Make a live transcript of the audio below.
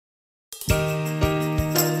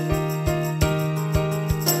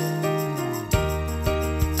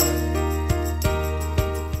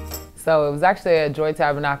So it was actually at Joy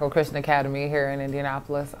Tabernacle Christian Academy here in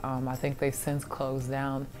Indianapolis. I think they've since closed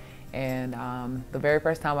down. And the very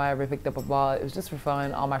first time I ever picked up a ball, it was just for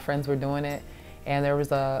fun. All my friends were doing it. And there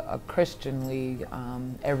was a Christian league.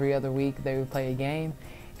 Every other week they would play a game.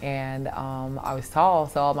 And I was tall,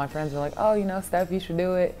 so all my friends were like, oh, you know, Steph, you should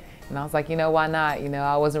do it. And I was like, you know, why not? You know,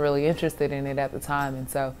 I wasn't really interested in it at the time. And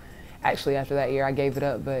so actually after that year, I gave it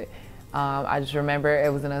up. But I just remember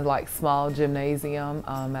it was in a small gymnasium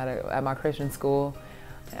at my Christian school.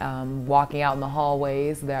 Walking out in the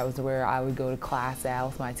hallways, that was where I would go to class at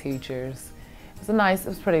with my teachers. It was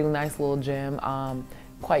a pretty nice little gym,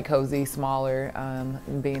 quite cozy, smaller,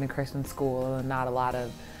 being a Christian school, and not a lot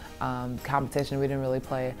of competition. We didn't really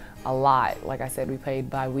play a lot. Like I said, we played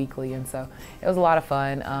bi-weekly, and so it was a lot of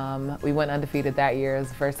fun. We went undefeated that year. It was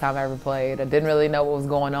the first time I ever played. I didn't really know what was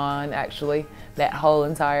going on, actually, that whole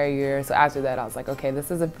entire year. So after that, I was like, okay, this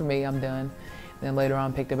isn't for me, I'm done. And then later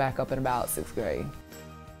on, picked it back up in about 6th grade.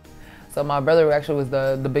 So my brother actually was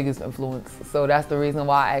the biggest influence. So that's the reason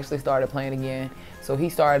why I actually started playing again. So he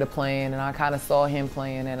started playing, and I kind of saw him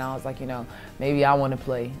playing, and I was like, you know, maybe I want to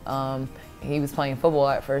play. He was playing football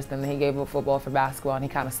at first, and then he gave up football for basketball, and he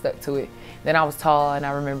kind of stuck to it. Then I was tall, and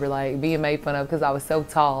I remember being made fun of because I was so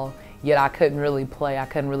tall, yet I couldn't really play. I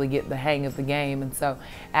couldn't really get the hang of the game. And so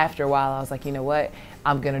after a while, I was like, you know what?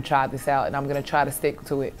 I'm going to try this out, and I'm going to try to stick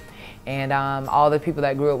to it. And all the people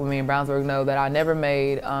that grew up with me in Brownsburg know that I never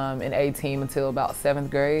made an A team until about 7th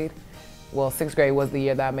grade. Well, 6th grade was the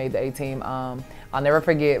year that I made the A team. I'll never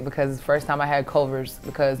forget, because the first time I had Culver's,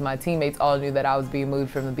 because my teammates all knew that I was being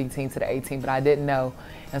moved from the B team to the A team, but I didn't know.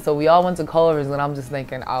 And so we all went to Culver's, and I'm just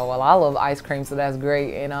thinking, oh, well, I love ice cream, so that's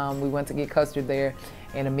great. And we went to get custard there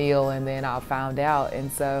and a meal, and then I found out.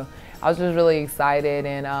 And so I was just really excited,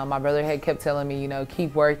 and my brother had kept telling me, you know,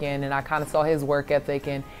 keep working, and I kind of saw his work ethic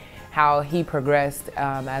and how he progressed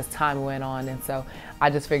as time went on. And so I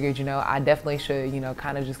just figured, you know, I definitely should, you know,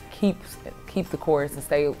 kind of just keep the course and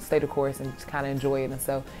stay the course and just kind of enjoy it. And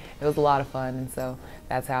so it was a lot of fun. And so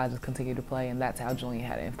that's how I just continued to play, and that's how Julian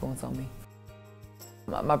had an influence on me.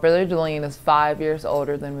 My brother Julian is 5 years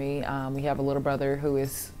older than me. We have a little brother who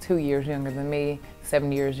is 2 years younger than me,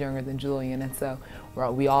 7 years younger than Julian. And so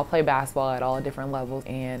we all play basketball at all different levels.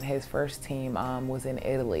 And his first team was in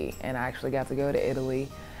Italy, and I actually got to go to Italy.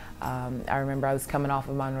 I remember I was coming off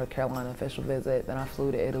of my North Carolina official visit, then I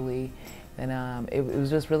flew to Italy, and it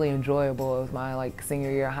was just really enjoyable. It was my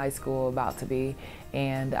senior year of high school, about to be,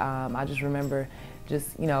 and I just remember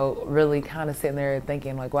just, you know, really kind of sitting there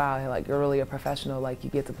thinking wow, you're really a professional, you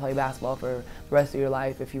get to play basketball for the rest of your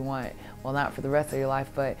life if you want. Well, not for the rest of your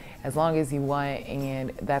life, but as long as you want,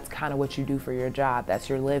 and that's kind of what you do for your job. That's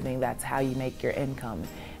your living, that's how you make your income.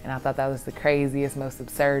 And I thought that was the craziest, most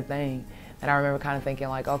absurd thing. And I remember kind of thinking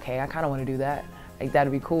okay, I kind of want to do that.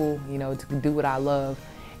 That'd be cool, you know, to do what I love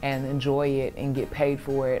and enjoy it and get paid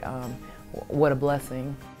for it. What a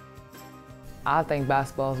blessing. I think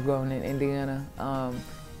basketball is growing in Indiana.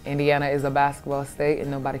 Indiana is a basketball state, and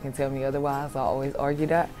nobody can tell me otherwise. I always argue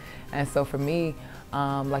that. And so for me,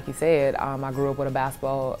 like you said, I grew up with a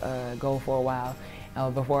basketball goal for a while.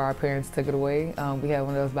 Before our parents took it away, we had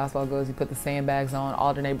one of those basketball goals. You put the sandbags on,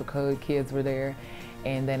 all the neighborhood kids were there.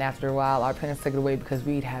 And then after a while, our parents took it away because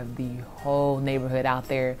we'd have the whole neighborhood out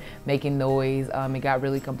there making noise. It got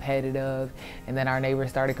really competitive. And then our neighbors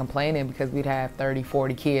started complaining because we'd have 30,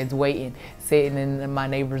 40 kids waiting, sitting in my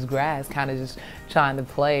neighbor's grass, kind of just trying to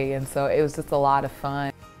play. And so it was just a lot of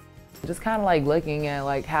fun. Just kind of looking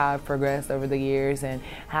at how I've progressed over the years, and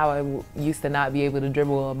how I used to not be able to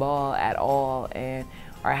dribble a ball at all,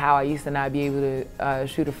 or how I used to not be able to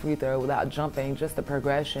shoot a free throw without jumping. Just the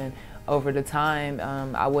progression over the time.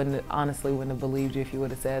 I honestly wouldn't have believed you if you would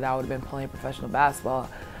have said I would have been playing professional basketball.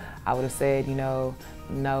 I would have said, you know,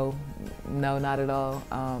 no, not at all.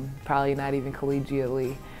 Probably not even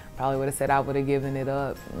collegiately. Probably would have said I would have given it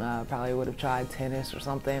up. Probably would have tried tennis or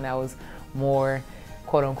something that was more,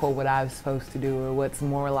 quote unquote, what I was supposed to do, or what's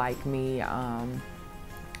more like me.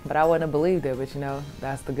 But I wouldn't have believed it. But you know,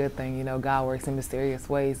 that's the good thing. You know, God works in mysterious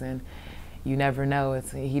ways, and you never know.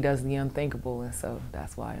 He does the unthinkable, and so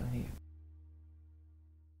that's why I'm here.